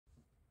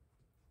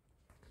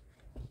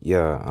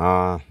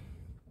Yeah,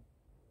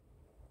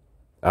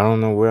 I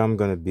don't know where I'm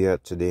gonna be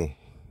at today,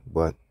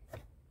 but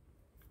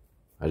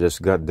I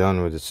just got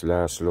done with this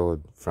last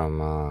load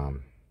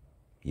from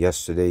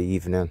yesterday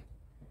evening.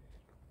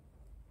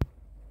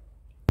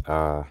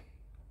 I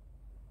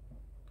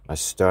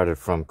started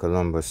from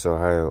Columbus,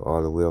 Ohio,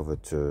 all the way over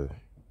to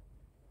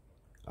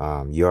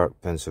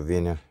York,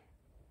 Pennsylvania.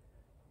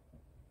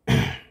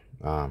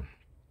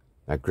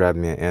 I grabbed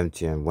me an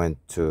empty and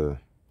went to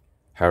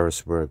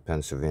Harrisburg,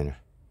 Pennsylvania.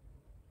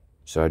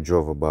 So I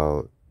drove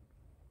about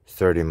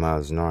 30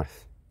 miles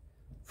north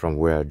from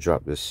where I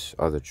dropped this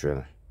other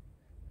trailer.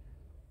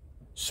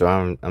 So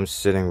I'm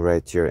sitting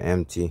right here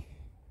empty,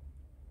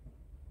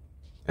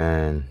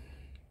 and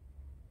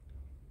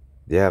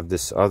they have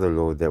this other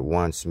load that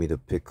wants me to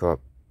pick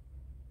up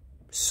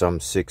some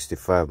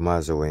 65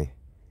 miles away.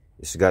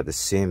 It's got the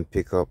same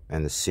pickup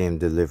and the same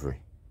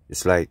delivery.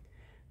 It's like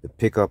the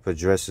pickup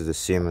address is the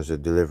same as the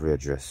delivery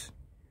address.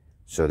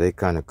 So they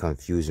kind of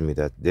confuse me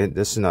that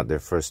this is not their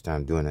first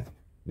time doing it.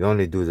 They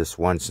only do this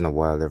once in a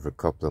while, every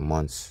couple of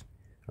months,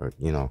 or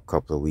a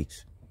couple of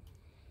weeks.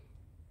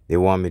 They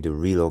want me to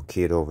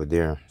relocate over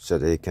there so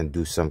they can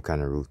do some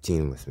kind of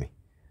routine with me.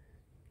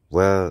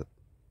 Well,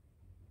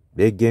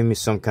 they gave me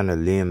some kind of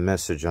lame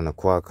message on the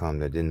Qualcomm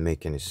that didn't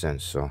make any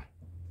sense. So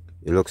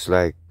it looks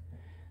like,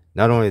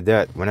 not only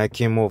that, when I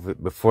came over,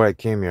 before I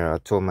came here, I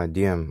told my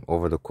DM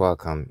over the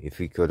Qualcomm if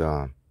he could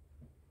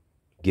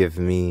give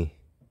me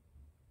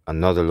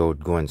another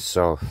load going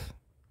south,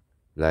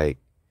 like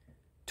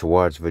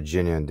towards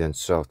Virginia and then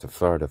south to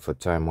Florida for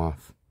time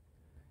off.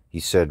 He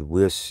said,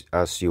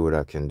 I'll see what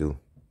I can do.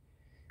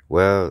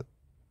 Well,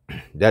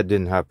 that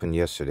didn't happen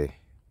yesterday.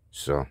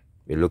 So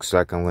it looks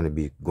like I'm going to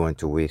be going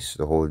to waste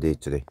the whole day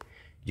today.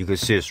 You can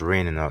see it's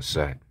raining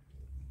outside.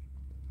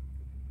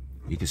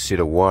 You can see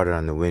the water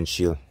on the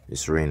windshield.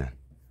 It's raining.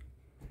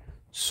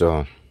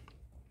 So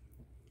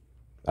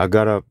I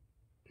got up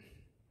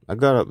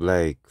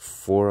like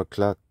 4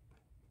 o'clock.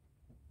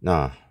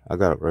 Nah, I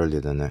got up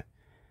earlier than that.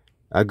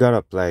 I got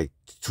up like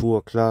 2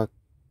 o'clock,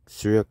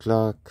 3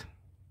 o'clock.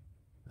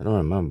 I don't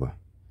remember.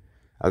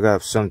 I got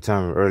up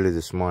sometime early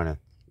this morning.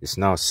 It's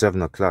now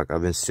 7 o'clock.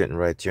 I've been sitting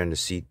right here in the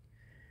seat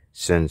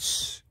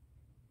since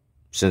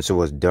it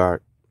was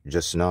dark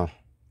just now.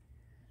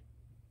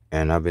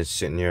 And I've been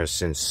sitting here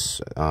since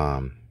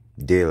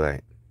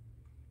daylight.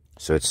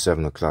 So it's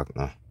 7 o'clock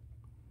now.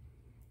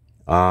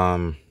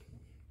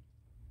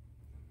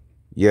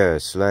 Yeah,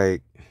 it's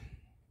like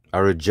I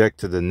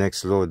rejected the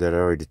next load that I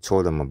already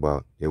told them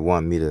about. They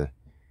want me to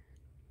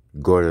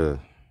go to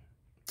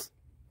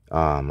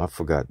I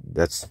forgot,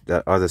 that's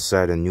that other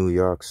side of New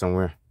York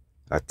somewhere.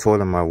 I told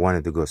them I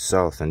wanted to go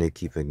south and they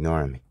keep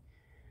ignoring me.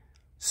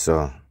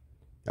 So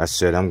I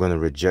said, I'm going to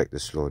reject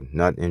this load.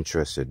 Not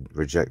interested.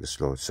 Reject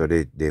this load. So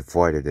they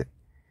avoided it.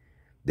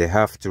 They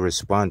have to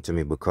respond to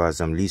me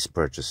because I'm lease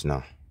purchase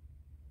now.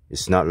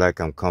 It's not like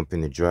I'm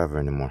company driver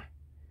anymore.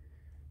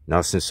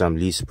 Now since I'm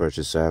lease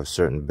purchase, I have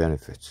certain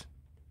benefits.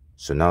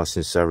 So now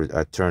since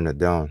I turned it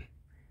down,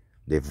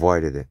 they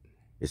voided it.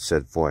 It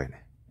said void.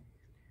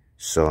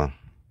 So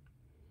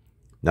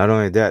not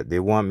only that, they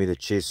want me to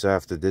chase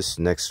after this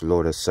next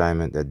load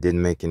assignment that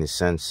didn't make any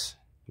sense.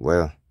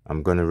 Well,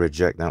 I'm going to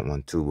reject that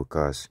one too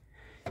because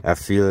I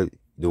feel,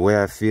 the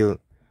way I feel,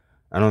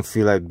 I don't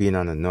feel like being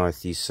on the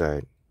northeast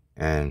side.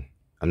 And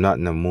I'm not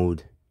in a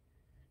mood.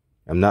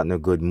 I'm not in a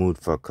good mood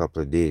for a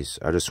couple of days.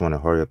 I just want to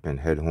hurry up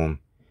and head home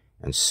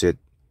and sit,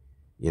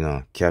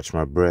 catch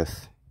my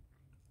breath,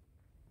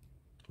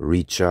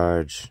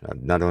 recharge.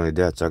 Not only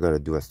that, I got to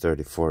do a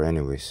 34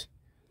 anyways.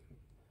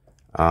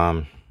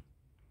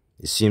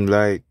 It seemed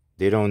like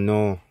they don't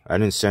know. I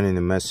didn't send any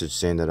message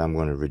saying that I'm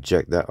going to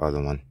reject that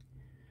other one.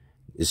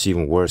 It's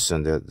even worse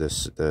than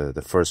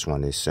the first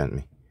one they sent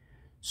me.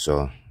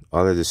 So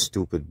all of this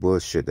stupid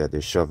bullshit that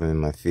they're shoving in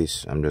my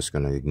face, I'm just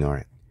going to ignore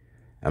it.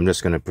 I'm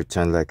just going to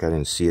pretend like I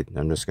didn't see it.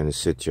 I'm just going to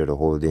sit here the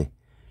whole day.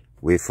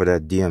 Wait for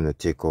that DM to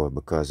take over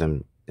because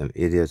them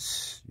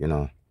idiots,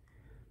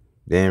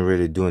 they ain't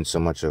really doing so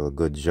much of a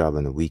good job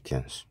on the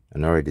weekends.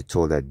 And I already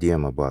told that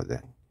DM about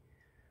that.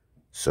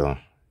 So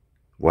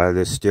while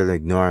they're still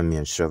ignoring me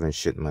and shoving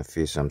shit in my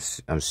face, I'm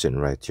sitting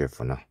right here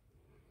for now.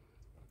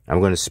 I'm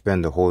going to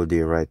spend the whole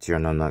day right here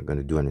and I'm not going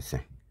to do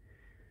anything.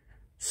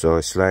 So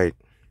it's like,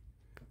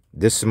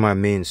 this is my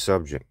main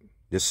subject.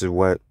 This is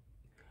what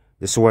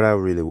I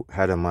really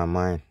had in my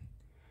mind.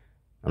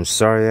 I'm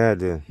sorry I had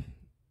to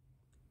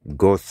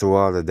go through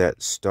all of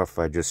that stuff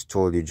I just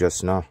told you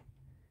just now.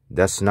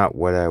 That's not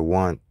what I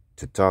want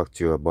to talk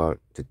to you about,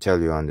 to tell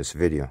you on this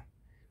video.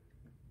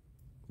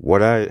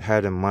 What I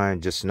had in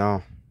mind just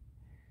now,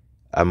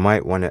 I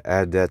might want to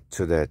add that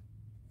to that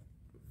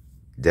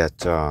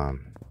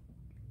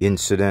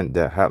incident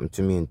that happened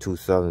to me in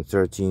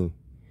 2013.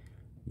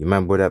 You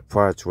remember that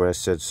part where I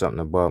said something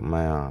about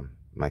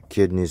my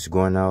kidneys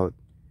going out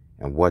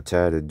and what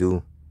I had to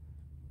do?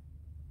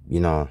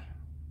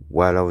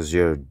 While I was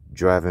here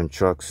driving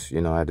trucks,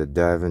 I had to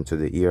dive into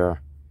the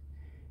ER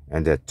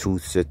and that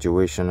tooth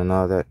situation and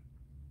all that.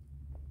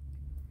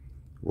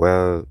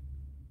 Well,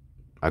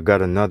 I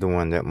got another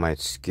one that might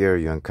scare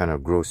you and kind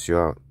of gross you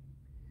out.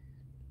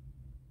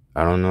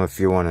 I don't know if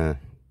you want to,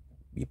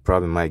 you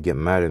probably might get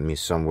mad at me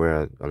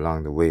somewhere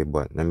along the way,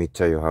 but let me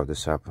tell you how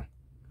this happened.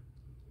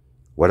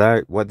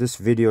 What this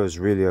video is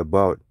really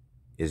about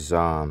is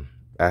I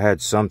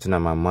had something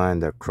on my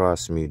mind that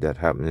crossed me that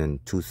happened in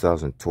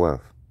 2012.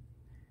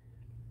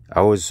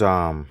 I was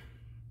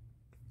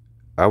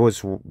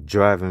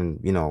driving,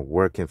 you know,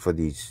 working for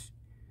these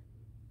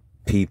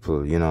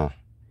people, you know.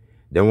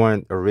 They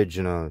weren't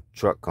original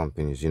truck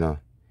companies, you know.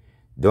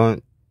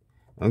 Don't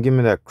give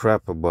me that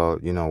crap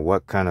about, you know,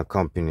 what kind of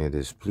company it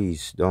is.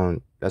 Please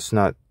don't. That's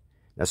not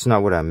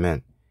what I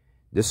meant.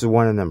 This is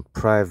one of them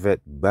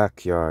private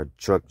backyard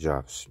truck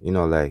jobs, you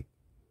know, like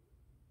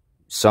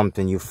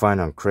something you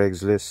find on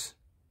Craigslist.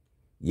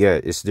 Yeah,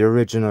 it's the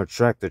original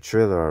tractor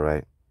trailer, all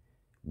right,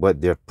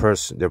 but they're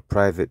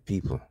private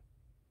people.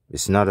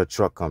 It's not a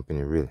truck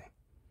company, really.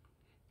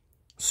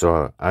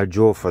 So I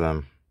drove for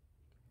them,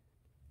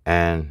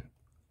 and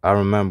I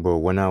remember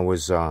when I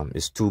was,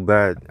 it's too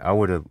bad. I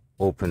would have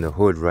opened the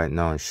hood right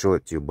now and show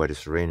it to you, but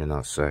it's raining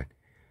outside.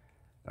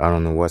 I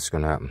don't know what's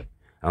going to happen.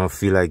 I don't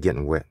feel like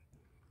getting wet.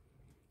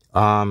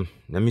 Let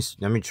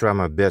me try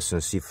my best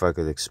and see if I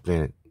could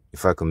explain it,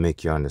 if I could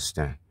make you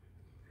understand.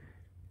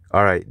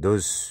 All right,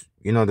 those,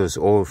 you know, those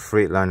old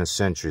Freightliner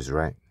Centuries,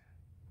 right?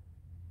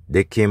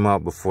 They came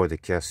out before the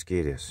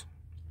Cascadias.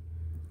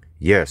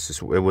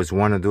 Yes, it was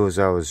one of those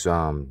I was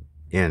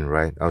in,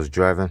 right? I was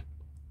driving.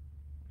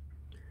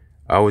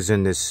 I was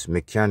in this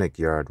mechanic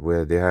yard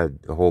where they had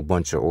a whole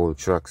bunch of old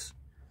trucks,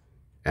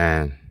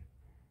 and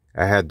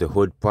I had the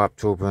hood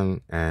popped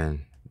open,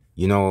 and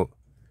you know,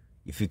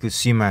 if you could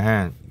see my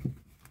hand,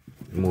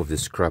 move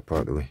this crap out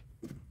of the way.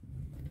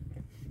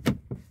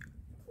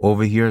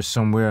 Over here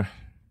somewhere,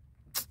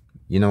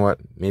 you know what?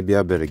 Maybe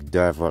I better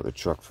dive out the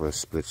truck for a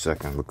split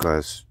second,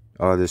 because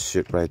all this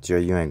shit right here,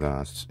 you're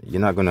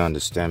not gonna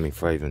understand me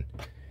if I even.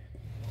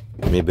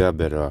 Maybe I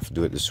better off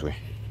do it this way.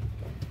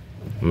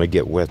 I'm gonna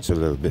get wet a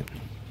little bit.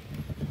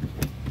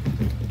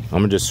 I'm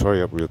gonna just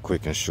hurry up real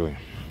quick and show you.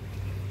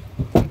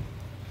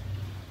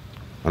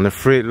 On the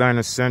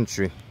Freightliner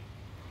Century,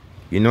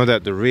 you know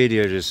that the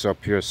radiator is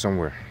up here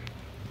somewhere.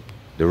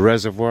 The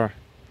reservoir,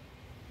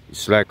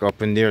 it's like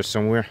up in there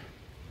somewhere.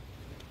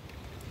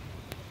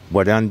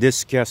 But on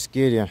this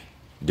Cascadia,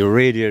 the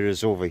radiator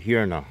is over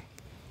here now.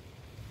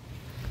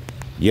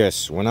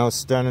 Yes, when I was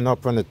standing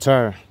up on the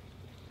tire,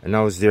 and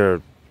I was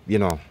there, you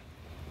know,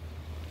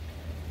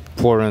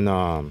 pouring,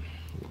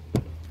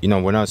 you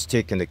know, when I was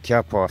taking the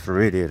cap off the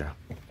radiator.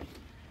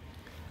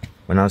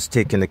 When I was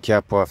taking the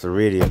cap off the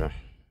radiator,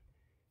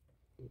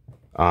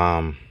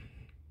 I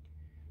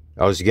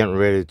was getting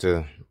ready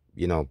to,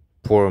 you know,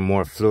 pour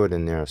more fluid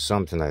in there or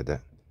something like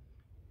that.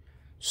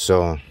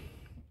 So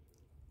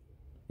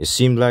it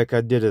seemed like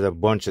I did it a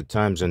bunch of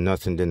times and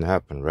nothing didn't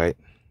happen, right?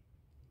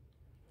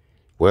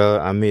 Well,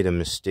 I made a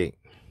mistake.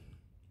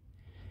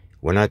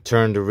 When I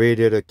turned the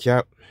radiator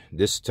cap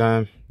this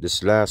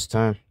last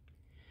time,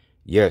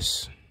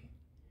 yes,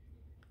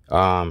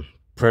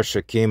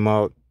 pressure came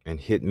out and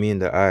hit me in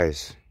the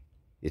eyes.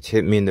 It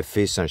hit me in the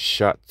face and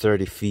shot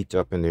 30 feet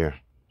up in the air.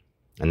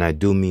 And I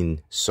do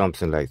mean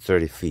something like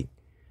 30 feet.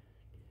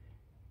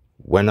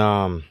 When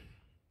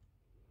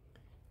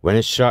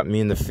it shot me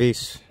in the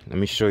face, let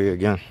me show you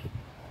again.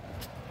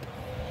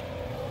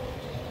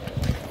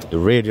 The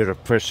radiator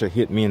pressure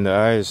hit me in the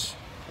eyes.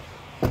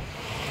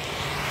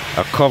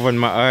 I covered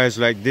my eyes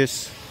like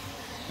this,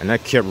 and I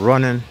kept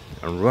running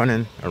and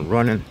running and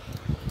running.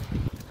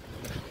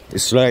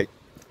 It's like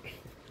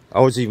I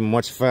was even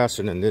much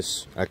faster than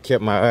this. I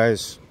kept my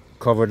eyes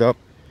covered up.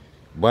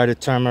 By the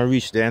time I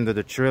reached the end of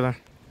the trailer,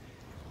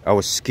 I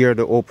was scared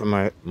to open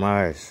my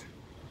eyes.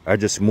 I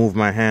just moved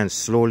my hands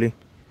slowly,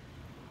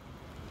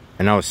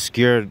 and I was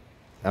scared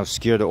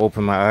to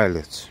open my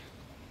eyelids.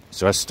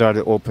 So I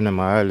started opening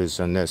my eyelids,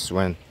 and that's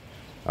when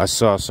I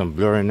saw some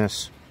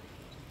blurriness.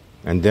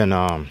 And then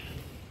I'm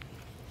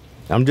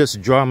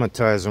just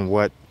dramatizing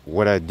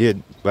what I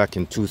did back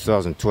in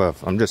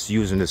 2012. I'm just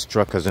using this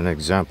truck as an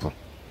example.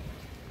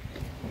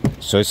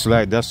 So it's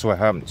like that's what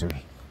happened to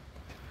me.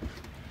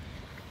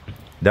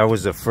 That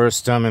was the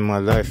first time in my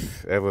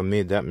life I ever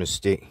made that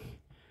mistake.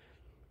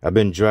 I've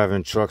been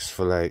driving trucks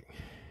for like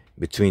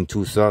between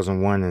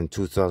 2001 and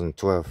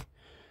 2012.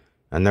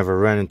 I never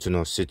ran into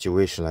no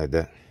situation like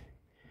that.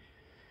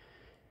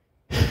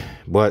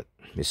 But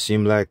it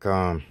seemed like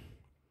I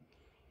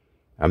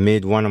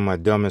made one of my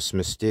dumbest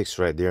mistakes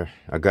right there.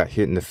 I got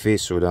hit in the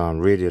face with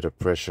radiator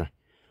pressure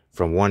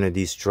from one of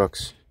these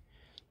trucks,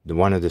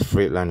 one of the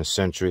Freightliner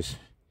Centuries.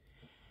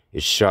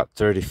 It shot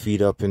 30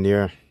 feet up in the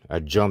air. I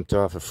jumped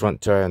off the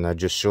front tire, and I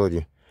just showed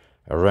you.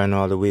 I ran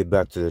all the way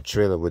back to the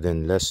trailer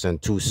within less than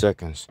 2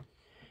 seconds.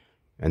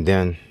 And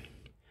then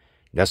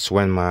that's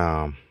when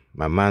my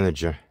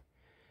manager,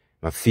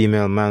 my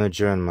female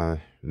manager and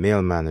my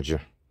male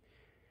manager,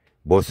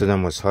 both of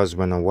them was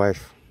husband and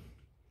wife.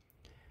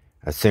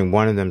 I think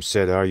one of them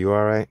said, "Are you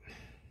all right?"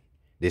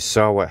 They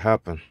saw what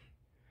happened.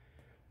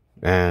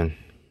 And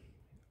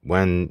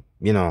when,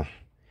 you know,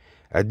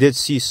 I did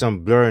see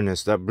some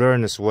blurriness. That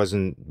blurriness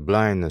wasn't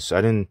blindness.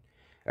 I didn't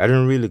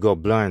really go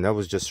blind. That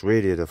was just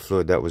radiator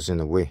fluid that was in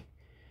the way.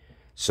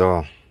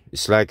 So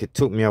it's like it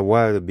took me a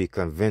while to be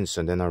convinced,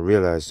 and then I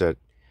realized that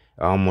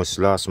I almost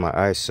lost my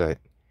eyesight.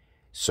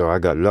 So I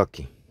got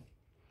lucky.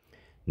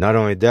 Not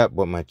only that,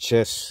 but my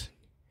chest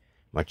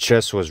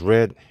was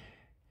red.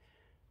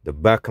 The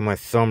back of my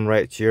thumb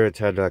right here, it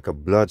had like a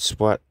blood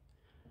spot.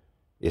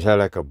 It had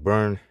like a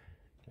burn.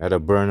 I had a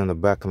burn on the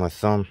back of my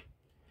thumb.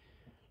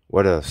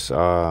 What else?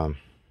 I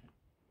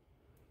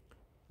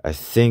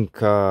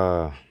think,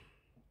 I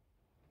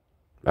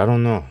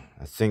don't know.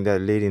 I think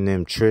that lady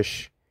named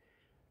Trish,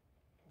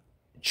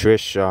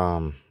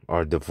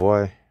 or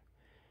Devoy,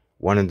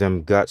 one of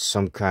them got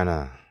some kind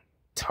of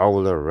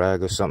towel or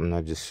rag or something.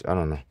 I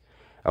don't know.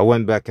 I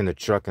went back in the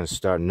truck and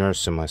started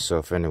nursing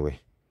myself anyway.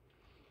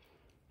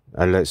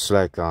 It's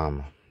like,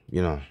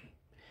 you know,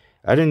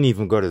 I didn't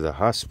even go to the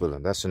hospital.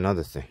 That's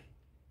another thing.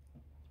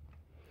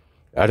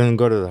 I didn't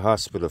go to the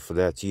hospital for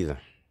that either.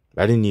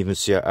 I didn't even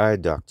see an eye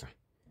doctor.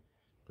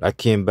 I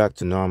came back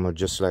to normal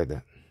just like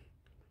that.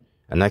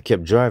 And I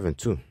kept driving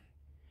too.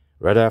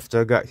 Right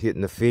after I got hit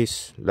in the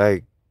face,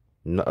 like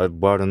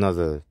about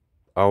another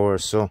hour or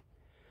so,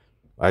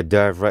 I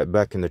dived right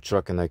back in the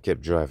truck and I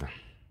kept driving.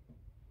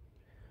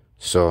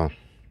 So,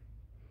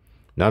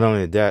 not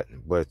only that,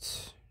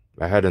 but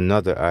I had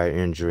another eye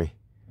injury.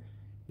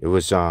 It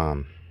was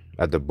at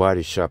the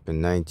body shop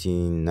in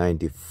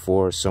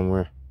 1994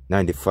 somewhere,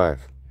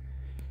 95.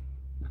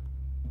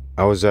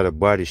 I was at a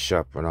body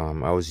shop and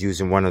I was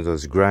using one of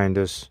those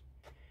grinders.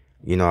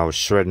 You know, I was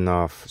shredding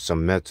off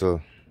some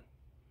metal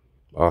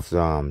off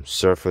the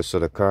surface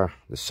of the car,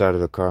 the side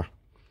of the car.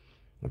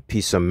 A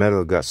piece of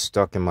metal got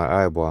stuck in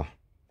my eyeball.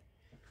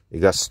 It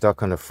got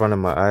stuck on the front of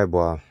my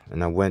eyeball,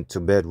 and I went to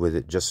bed with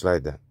it just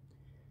like that.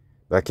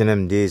 Back in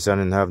them days, I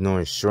didn't have no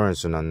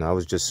insurance or nothing. I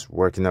was just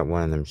working at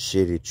one of them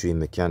shady tree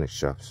mechanic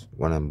shops,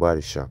 one of them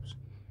body shops.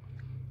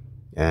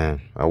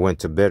 And I went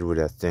to bed with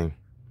that thing,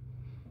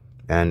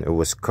 and it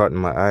was cutting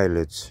my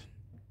eyelids.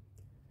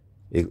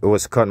 It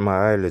was cutting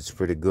my eyelids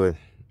pretty good.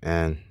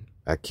 And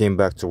I came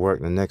back to work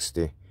the next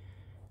day,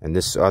 and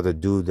this other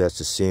dude that's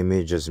the same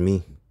age as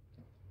me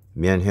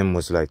and him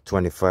was like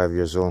 25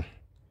 years old.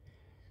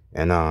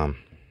 And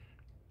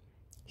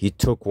he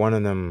took one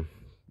of them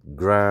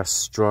grass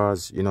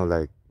straws, you know,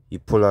 like he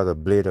pulled out a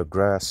blade of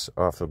grass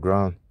off the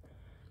ground,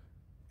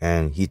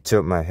 and he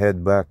tipped my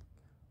head back,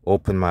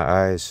 opened my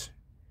eyes,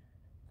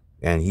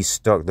 and he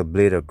stuck the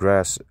blade of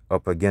grass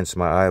up against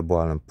my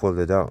eyeball and pulled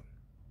it out.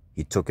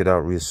 He took it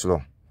out real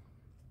slow.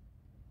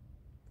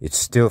 It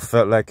still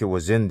felt like it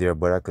was in there,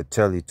 but I could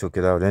tell he took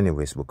it out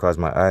anyways because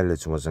my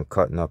eyelids wasn't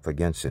cutting up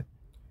against it.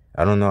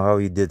 I don't know how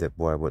he did it,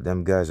 boy, but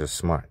them guys are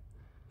smart.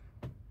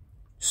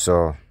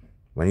 So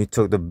when he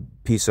took the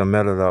piece of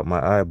metal out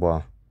my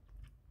eyeball,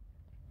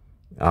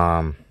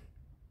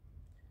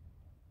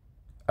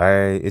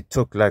 it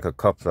took like a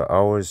couple of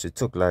hours. It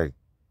took like,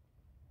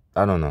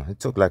 I don't know, it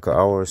took like an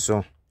hour or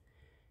so.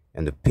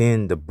 And the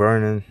pain, the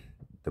burning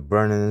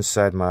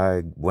inside my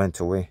eye went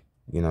away.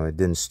 You know, it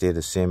didn't stay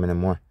the same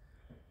anymore.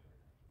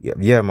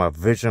 Yeah, my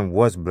vision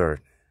was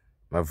blurred.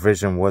 My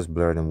vision was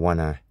blurred in one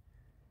eye.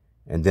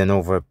 And then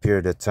over a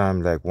period of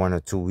time, like 1 or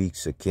 2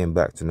 weeks, it came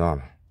back to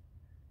normal.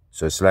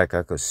 So it's like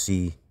I could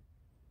see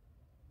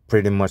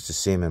pretty much the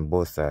same in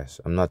both eyes.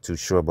 I'm not too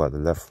sure about the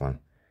left one,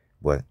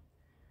 but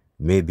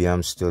maybe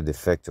I'm still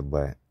defective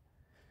by it.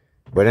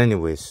 But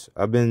anyways,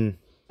 I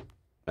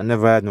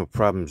never had no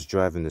problems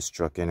driving this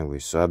truck anyway,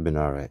 so I've been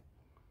alright.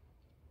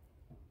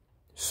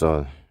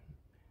 So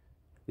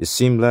it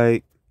seemed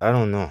like, I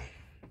don't know.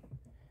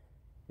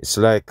 It's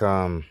like,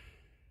 I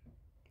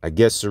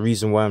guess the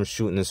reason why I'm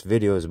shooting this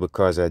video is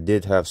because I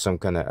did have some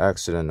kind of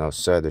accident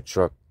outside the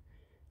truck.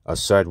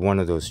 Outside one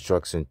of those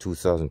trucks in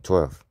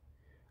 2012.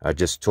 I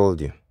just told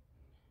you.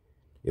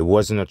 It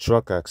wasn't a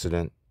truck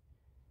accident.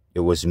 It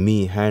was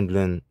me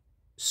handling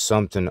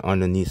something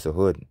underneath the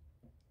hood,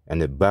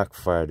 and it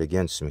backfired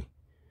against me.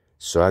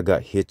 So I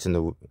got hit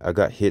in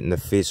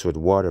the face with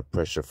water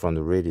pressure from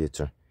the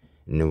radiator,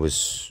 and it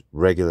was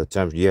regular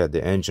temperature. Yeah,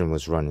 the engine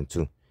was running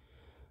too.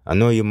 I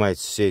know you might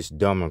say it's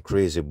dumb and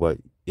crazy, but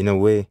in a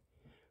way,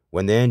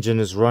 when the engine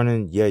is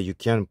running, yeah, you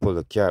can pull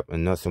a cap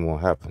and nothing will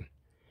happen.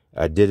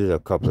 I did it a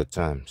couple of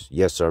times.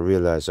 Yes, I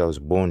realized I was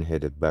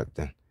boneheaded back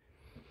then.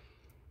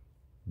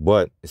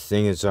 But the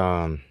thing is,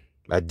 I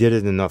did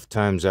it enough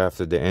times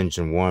after the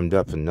engine warmed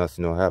up and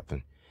nothing will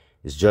happen.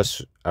 It's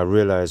just, I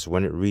realized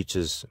when it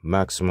reaches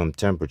maximum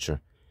temperature,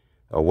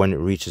 or when it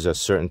reaches a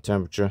certain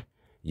temperature,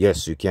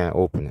 yes, you can't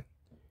open it.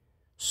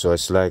 So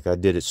it's like I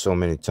did it so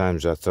many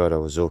times, I thought I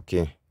was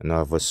okay. And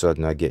all of a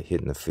sudden, I get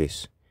hit in the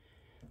face.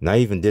 And I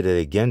even did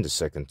it again the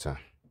second time.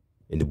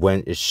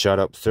 It shot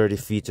up 30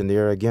 feet in the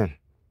air again.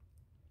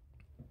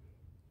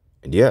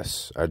 And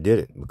yes, I did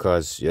it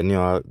because, you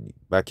know,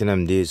 back in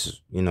them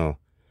days, you know,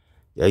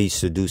 I used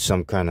to do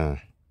some kind of,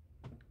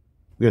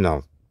 you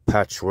know,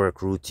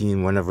 patchwork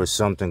routine. Whenever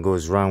something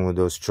goes wrong with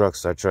those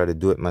trucks, I try to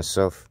do it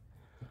myself.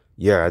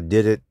 Yeah, I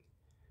did it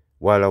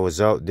while I was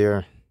out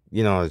there.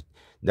 You know,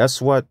 that's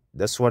what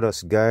That's what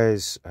us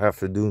guys have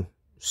to do.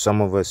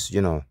 Some of us,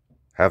 you know,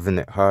 having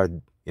it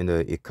hard in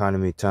the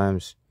economy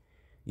times.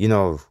 You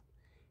know,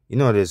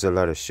 there's a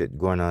lot of shit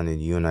going on in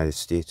the United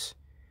States.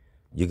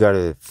 You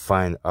gotta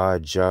find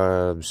odd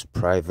jobs,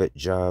 private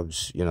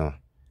jobs, you know,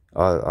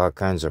 all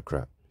kinds of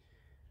crap.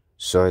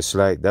 So it's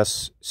like,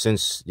 that's,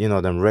 since, you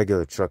know, them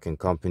regular trucking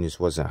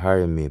companies wasn't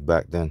hiring me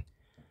back then,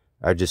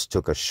 I just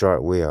took a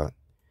short way out.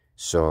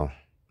 So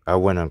I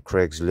went on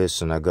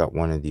Craigslist and I got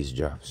one of these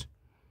jobs.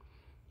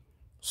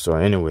 So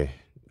anyway,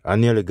 I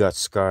nearly got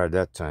scarred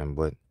that time,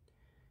 but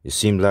it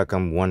seemed like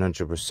I'm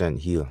 100%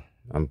 healed.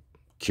 I'm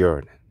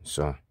cured.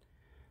 So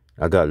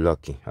I got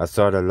lucky. I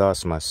thought I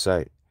lost my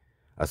sight.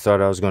 I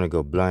thought I was going to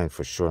go blind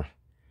for sure.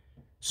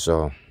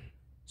 So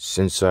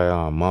since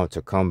I mounted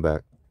a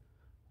comeback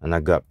and I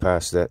got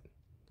past that,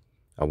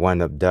 I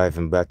wound up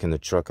diving back in the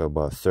truck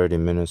about 30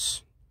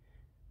 minutes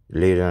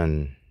later,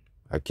 and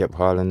I kept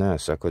hauling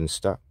ass. I couldn't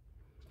stop.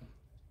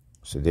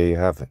 So there you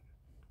have it.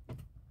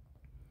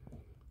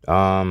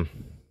 Let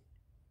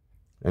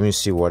me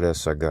see what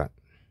else I got.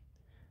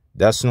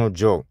 That's no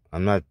joke.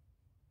 I'm not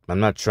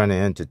trying to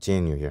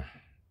entertain you here.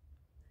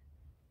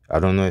 I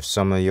don't know if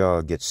some of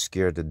y'all get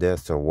scared to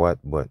death or what,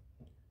 but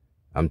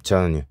I'm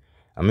telling you.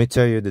 I'm gonna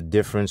tell you the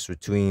difference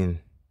between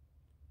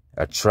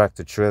a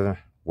tractor trailer,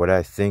 what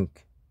I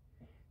think.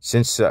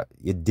 Since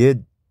it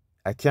did,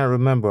 I can't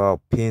remember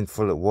how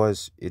painful it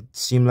was. It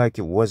seemed like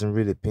it wasn't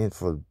really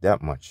painful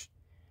that much.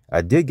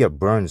 I did get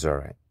burns, all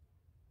right.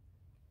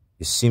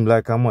 It seemed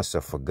like I must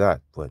have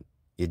forgot, but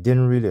it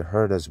didn't really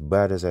hurt as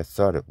bad as I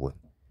thought it would.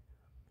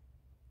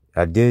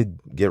 I did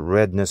get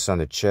redness on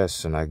the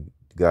chest, and I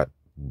got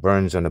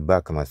burns on the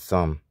back of my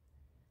thumb.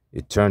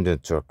 It turned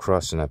into a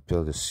cross, and I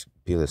peeled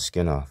the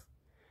skin off.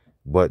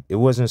 But it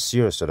wasn't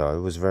serious at all.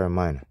 It was very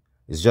minor.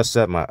 It's just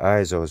that my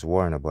eyes I was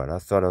worrying about. I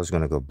thought I was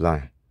going to go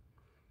blind.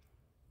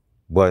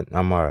 But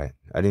I'm all right.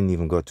 I didn't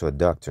even go to a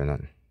doctor or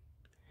nothing.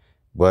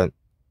 But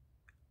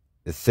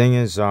the thing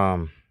is,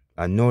 I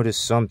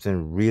noticed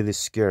something really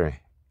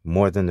scary,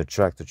 more than the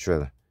tractor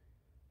trailer.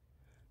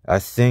 I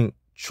think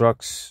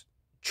truck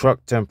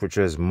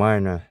temperature is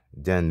minor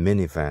than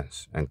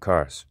minivans and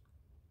cars.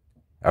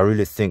 I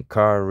really think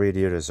car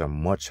radiators are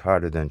much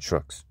harder than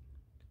trucks.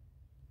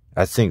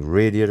 I think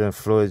radiator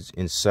fluids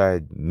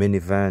inside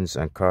minivans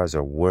and cars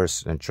are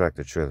worse than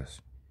tractor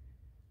trailers.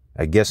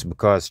 I guess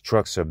because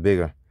trucks are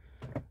bigger,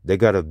 they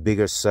got a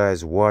bigger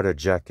size water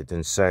jacket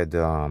inside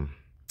the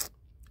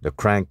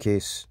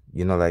crankcase.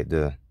 You know, like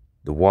the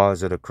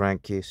walls of the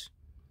crankcase.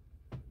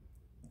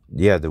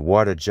 Yeah, the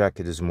water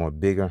jacket is more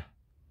bigger.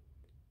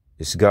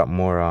 It's got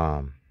more,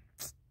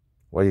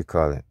 what do you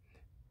call it?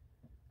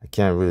 I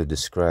can't really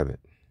describe it.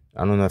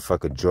 I don't know if I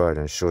could draw it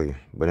and show you.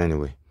 But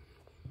anyway,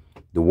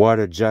 the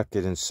water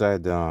jacket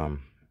inside the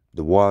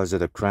walls of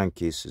the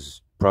crankcase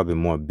is probably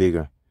more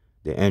bigger.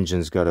 The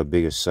engine's got a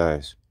bigger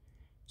size.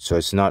 So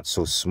it's not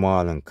so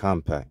small and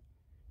compact.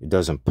 It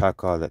doesn't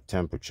pack all that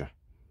temperature.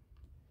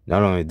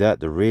 Not only that,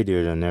 the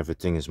radiator and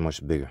everything is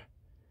much bigger.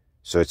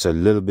 So it's a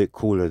little bit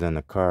cooler than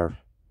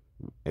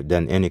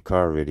any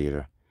car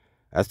radiator.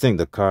 I think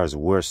the car is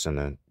worse than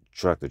a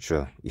tractor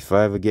trailer. If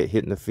I ever get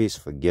hit in the face,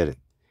 forget it.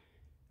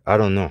 I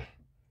don't know.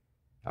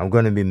 I'm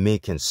going to be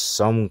making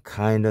some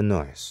kind of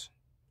noise.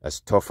 As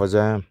tough as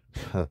I am,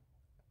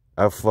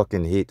 I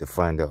fucking hate to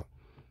find out.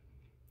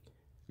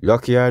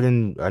 Lucky I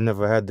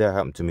never had that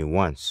happen to me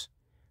once.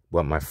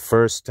 But my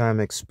first time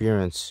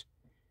experience,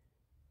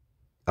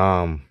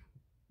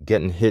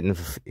 getting hit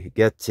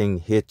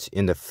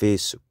in the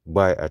face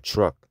by a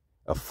truck,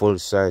 a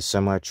full-size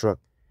semi-truck.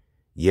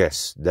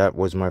 Yes, that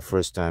was my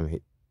first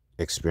time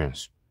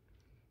experience.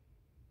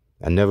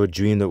 I never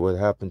dreamed it would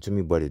happen to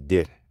me, but it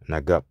did. And I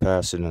got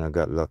past it, and I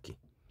got lucky.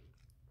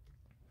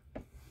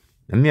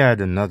 Let me add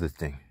another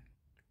thing.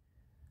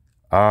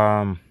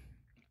 I'm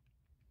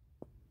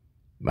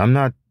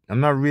not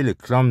really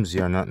clumsy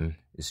or nothing.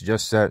 It's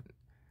just that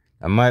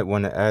I might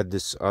want to add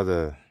this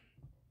other,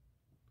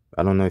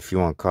 I don't know if you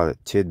want to call it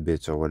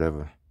tidbits or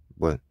whatever,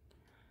 but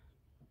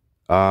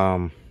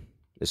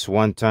it's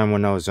one time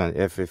when I was on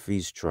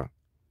FFE's truck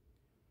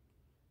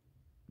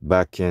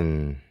back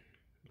in,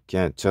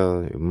 can't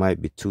tell, it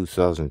might be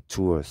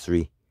 2002 or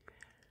 3.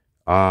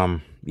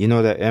 You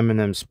know that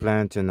M&M's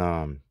plant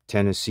in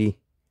Tennessee?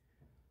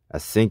 I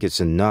think it's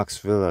in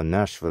Knoxville or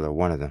Nashville or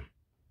one of them.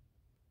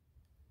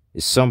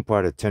 It's some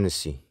part of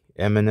Tennessee.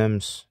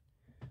 M&M's,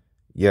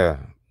 yeah.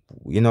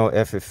 You know,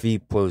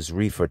 FFE pulls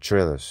reefer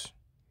trailers.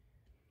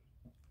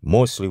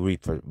 Mostly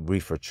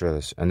reefer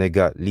trailers. And they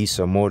got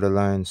Lisa Motor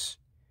Lines.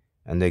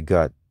 And they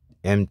got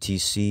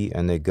MTC.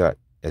 And they got,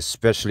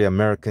 especially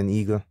American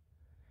Eagle.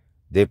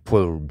 They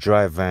pull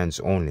dry vans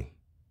only.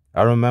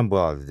 I remember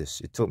all of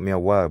this. It took me a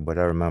while, but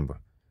I remember.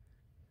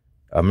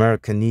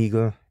 American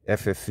Eagle,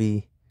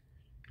 FFE,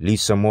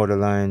 Lisa Motor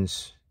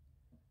Lines,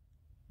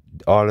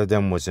 all of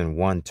them was in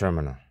one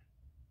terminal.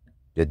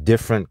 They're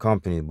different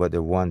companies, but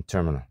they're one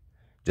terminal.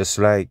 Just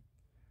like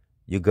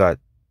you got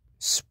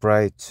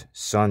Sprite,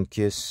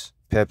 Sunkiss,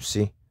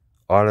 Pepsi,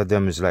 all of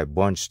them is like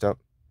bunched up.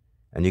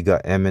 And you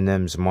got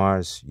M&M's,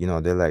 Mars, you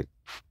know, they're like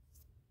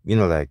You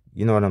know, like,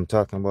 you know what I'm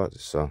talking about?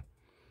 So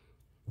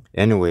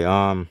anyway,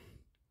 I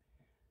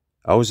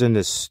was in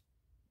this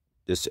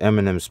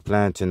M&M's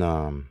plant in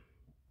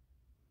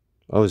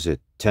what was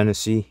it,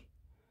 Tennessee?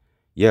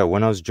 Yeah,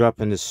 when I was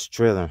dropping this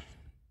trailer,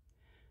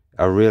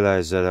 I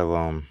realized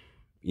that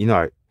you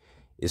know,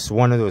 it's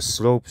one of those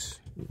slopes.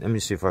 Let me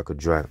see if I could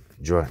draw it.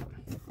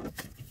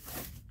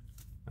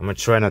 I'm gonna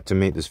try not to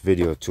make this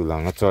video too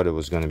long. I thought it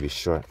was gonna be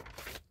short.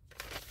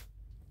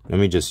 Let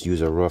me just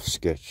use a rough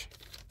sketch.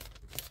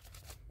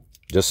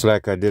 Just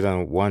like I did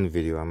on one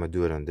video, I'm gonna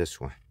do it on this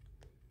one.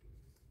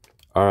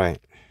 Alright.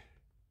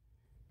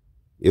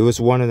 It was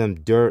one of them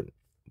dirt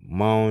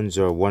mounds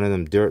or one of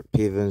them dirt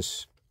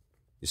pavements.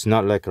 It's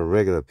not like a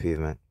regular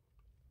pavement.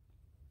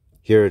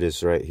 Here it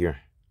is right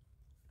here.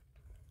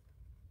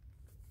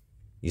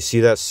 You see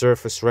that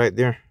surface right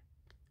there?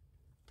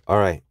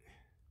 Alright.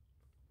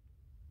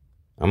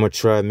 I'm gonna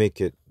try to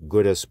make it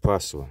good as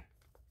possible.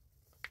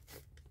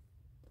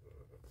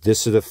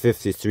 This is a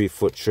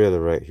 53-foot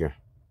trailer right here.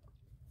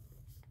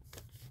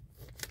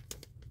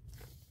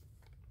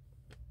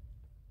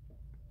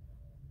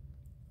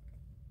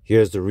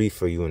 Here's the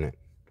reefer unit.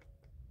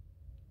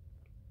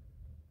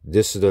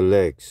 This is the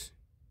legs.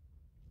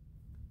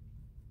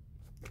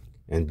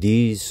 And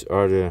these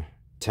are the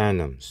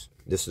tandems.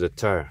 This is the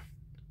tire.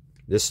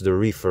 This is the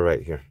reefer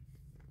right here.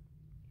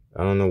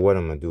 I don't know what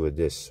I'm gonna do with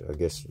this. I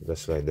guess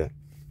that's like that.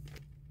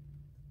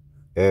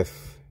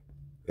 FFE.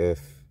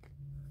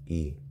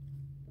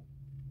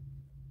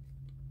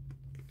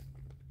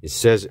 It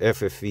says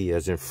FFE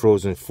as in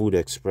Frozen Food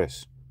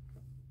Express.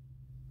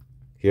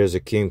 Here's a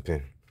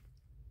kingpin.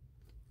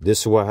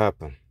 This is what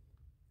happened.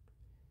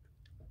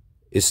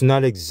 It's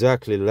not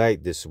exactly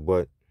like this,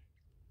 but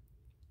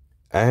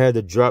I had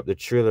to drop the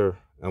trailer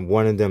on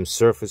one of them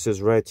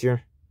surfaces right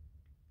here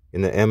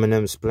in the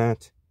M&M's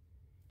plant.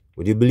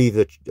 Would you believe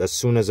that as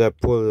soon as I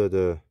pulled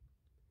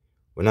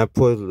when I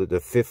pulled the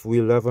fifth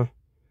wheel lever,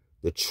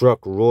 the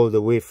truck rolled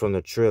away from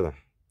the trailer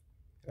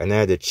and I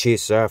had to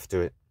chase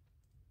after it.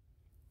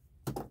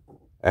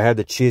 Let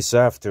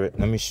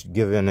me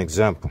give you an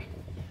example.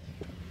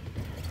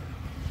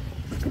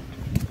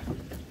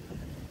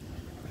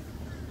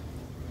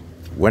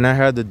 When I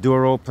had the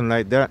door open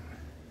like that,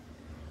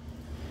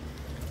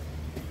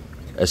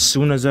 as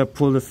soon as I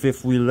pulled the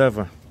fifth wheel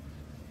lever,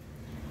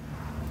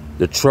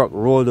 the truck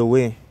rolled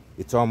away.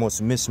 It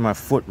almost missed my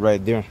foot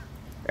right there.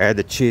 I had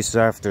to chase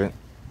after it.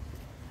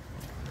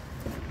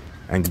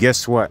 And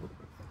guess what?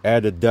 I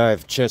had to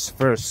dive chest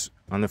first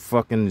on the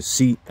fucking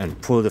seat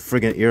and pull the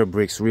friggin' air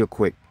brakes real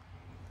quick.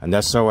 And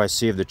that's how I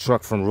saved the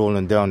truck from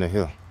rolling down the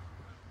hill.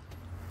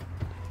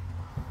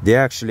 They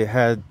actually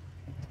had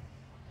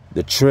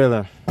the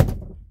trailer.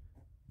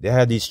 They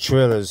had these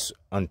trailers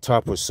on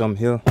top of some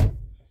hill.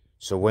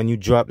 So when you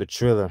drop the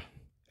trailer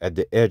at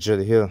the edge of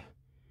the hill,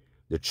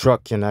 the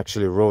truck can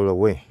actually roll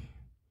away.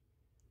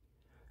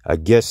 I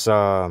guess,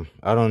 I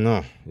don't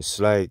know. It's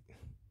like,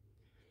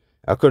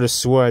 I could have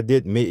swore I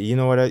did. You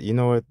know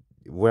what,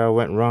 where I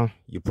went wrong?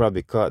 You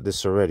probably caught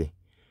this already.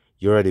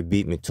 You already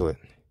beat me to it.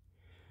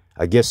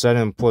 I guess I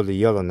didn't pull the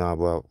yellow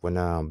knob out when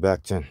I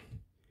backed in.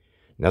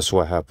 That's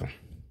what happened.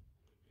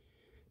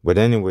 But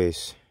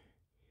anyways,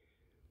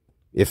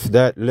 if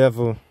that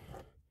level,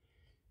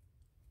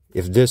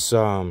 if this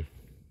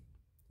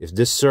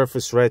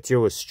surface right here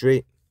was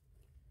straight,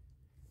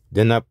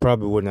 then that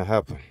probably wouldn't have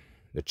happened.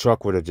 The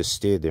truck would have just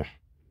stayed there.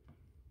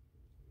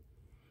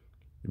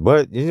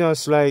 But, you know,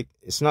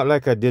 it's not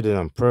like I did it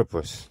on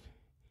purpose.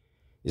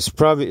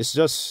 It's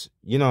just,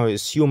 you know,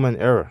 it's human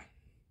error.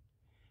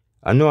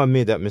 I know I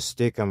made that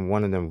mistake on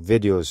one of them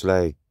videos,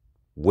 like,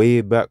 way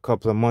back a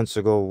couple of months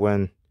ago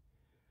when,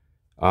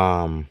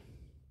 you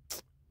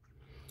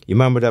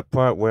remember that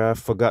part where I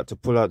forgot to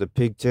pull out the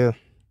pigtail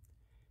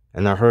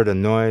and I heard a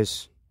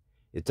noise?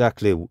 It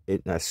actually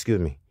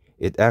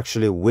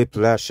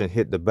whiplashed and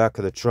hit the back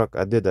of the truck.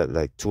 I did that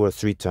like 2 or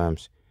 3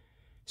 times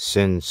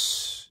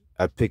since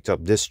I picked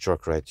up this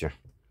truck right here.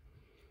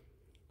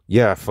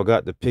 Yeah, I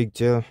forgot the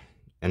pigtail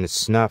and it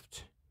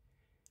snapped.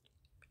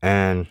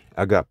 And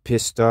I got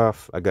pissed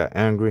off. I got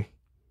angry.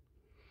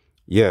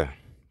 Yeah.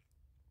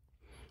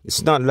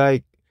 It's not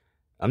like,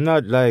 I'm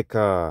not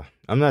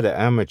an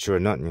amateur or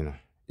nothing, you know.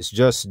 It's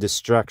just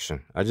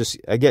distraction. I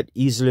get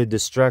easily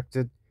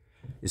distracted.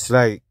 It's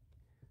like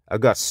I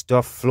got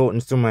stuff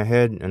floating through my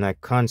head and I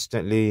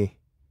constantly,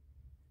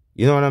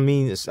 you know what I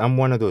mean? I'm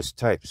one of those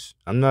types.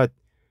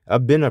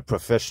 I've been a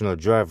professional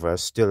driver. I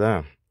still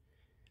am.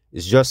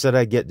 It's just that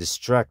I get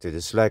distracted.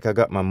 It's like I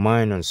got my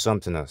mind on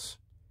something else.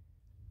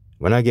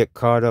 When I get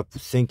caught up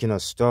thinking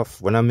of stuff,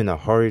 when I'm in a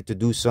hurry to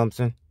do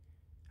something,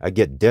 I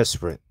get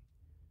desperate.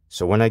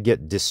 So when I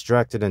get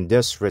distracted and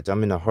desperate,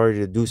 I'm in a hurry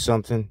to do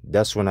something,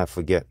 that's when I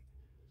forget.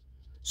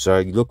 So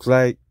it looked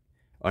like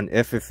on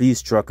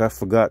FFE's truck, I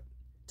forgot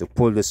to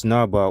pull this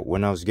knob out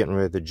when I was getting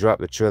ready to drop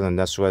the trailer, and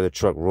that's why the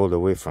truck rolled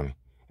away from me.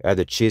 I had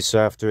to chase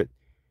after it,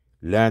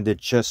 landed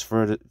chest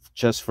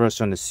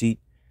first on the seat,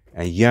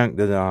 and yanked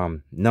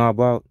the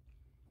knob out,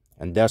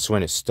 and that's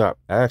when it stopped.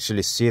 I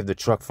actually saved the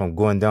truck from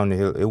going down the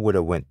hill. It would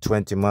have went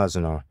 20 miles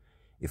an hour.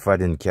 if I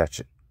didn't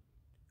catch it.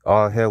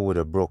 All hell would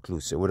have broke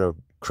loose. It would have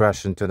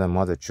crashed into them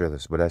other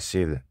trailers, but I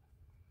saved it.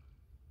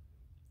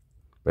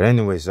 But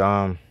anyways,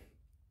 you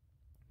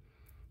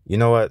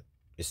know what?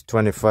 It's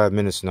 25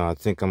 minutes now. I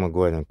think I'm gonna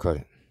go ahead and cut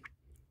it.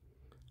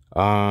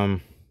 All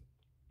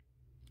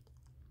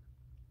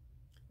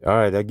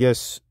right, I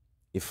guess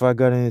if I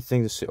got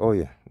anything to say, oh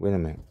yeah, wait a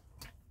minute.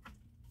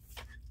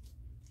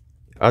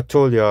 I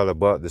told you all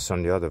about this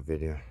on the other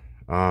video.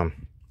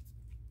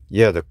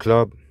 Yeah, the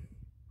club.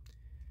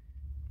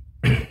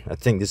 I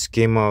think this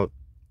came out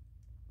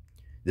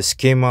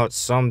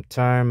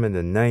sometime in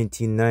the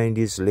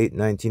 1990s, late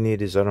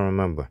 1980s, I don't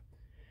remember.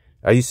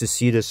 I used to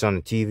see this on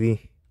the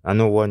TV. I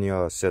know one of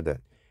y'all said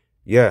that.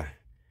 Yeah,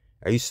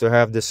 I used to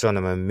have this on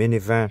my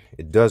minivan.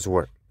 It does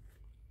work.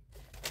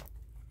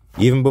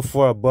 Even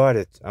before I bought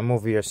it, I'm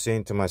over here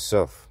saying to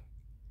myself,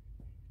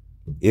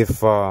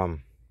 if I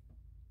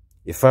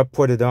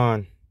put it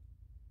on,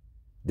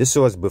 this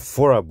was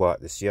before I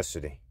bought this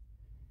yesterday.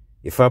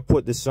 If I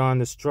put this on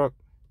this truck,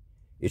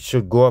 it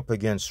should go up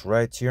against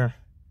right here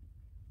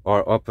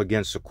or up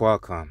against the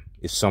Qualcomm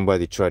if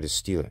somebody tried to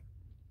steal it.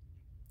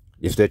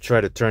 If they try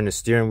to turn the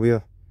steering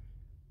wheel,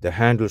 the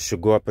handle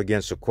should go up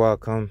against the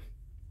Qualcomm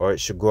or it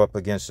should go up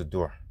against the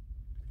door.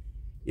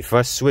 If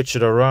I switch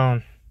it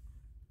around,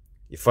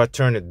 if I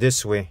turn it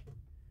this way,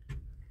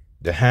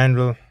 the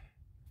handle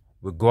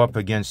would go up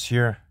against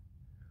here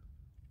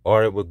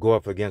or it would go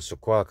up against the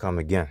Qualcomm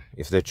again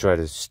if they try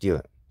to steal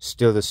it.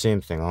 Still the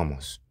same thing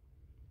almost.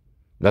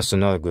 That's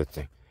another good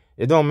thing.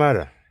 It don't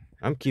matter.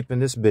 I'm keeping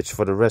this bitch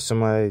for the rest of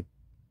my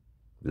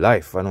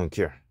life. I don't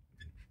care.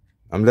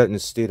 I'm letting it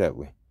stay that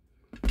way.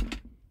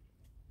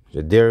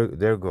 So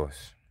there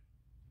goes.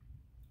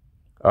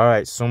 All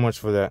right, so much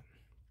for that.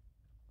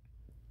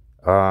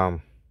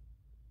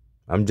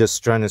 I'm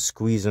just trying to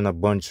squeeze in a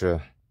bunch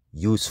of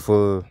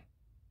useful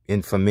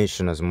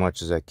information as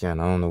much as I can.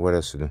 I don't know what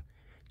else to do.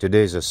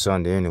 Today's a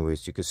Sunday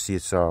anyways. You can see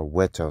it's all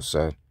wet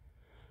outside.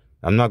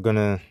 I'm not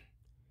gonna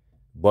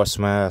bust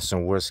my ass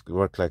and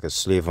work like a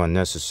slave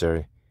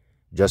unnecessary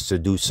just to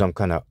do some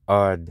kind of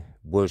odd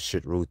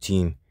bullshit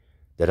routine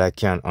that I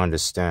can't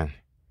understand.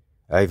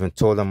 I even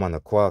told them on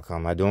the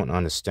Qualcomm I don't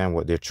understand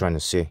what they're trying to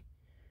say.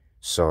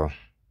 So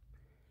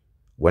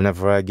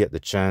whenever I get the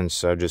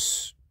chance, I'll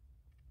just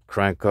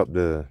crank up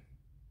the,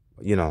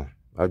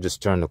 I'll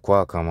just turn the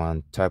Qualcomm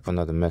on, type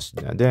another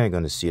message. They ain't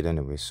gonna see it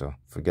anyway, so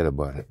forget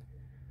about it.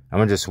 I'm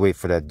gonna just wait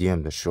for that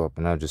DM to show up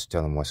and I'll just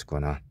tell them what's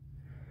going on.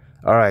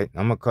 All right,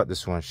 I'm gonna cut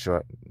this one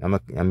short. I'm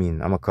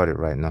gonna cut it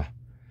right now.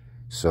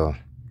 So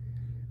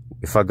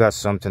if I got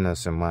something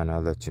else in mind,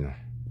 I'll let you know.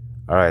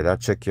 All right, I'll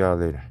check y'all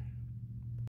later.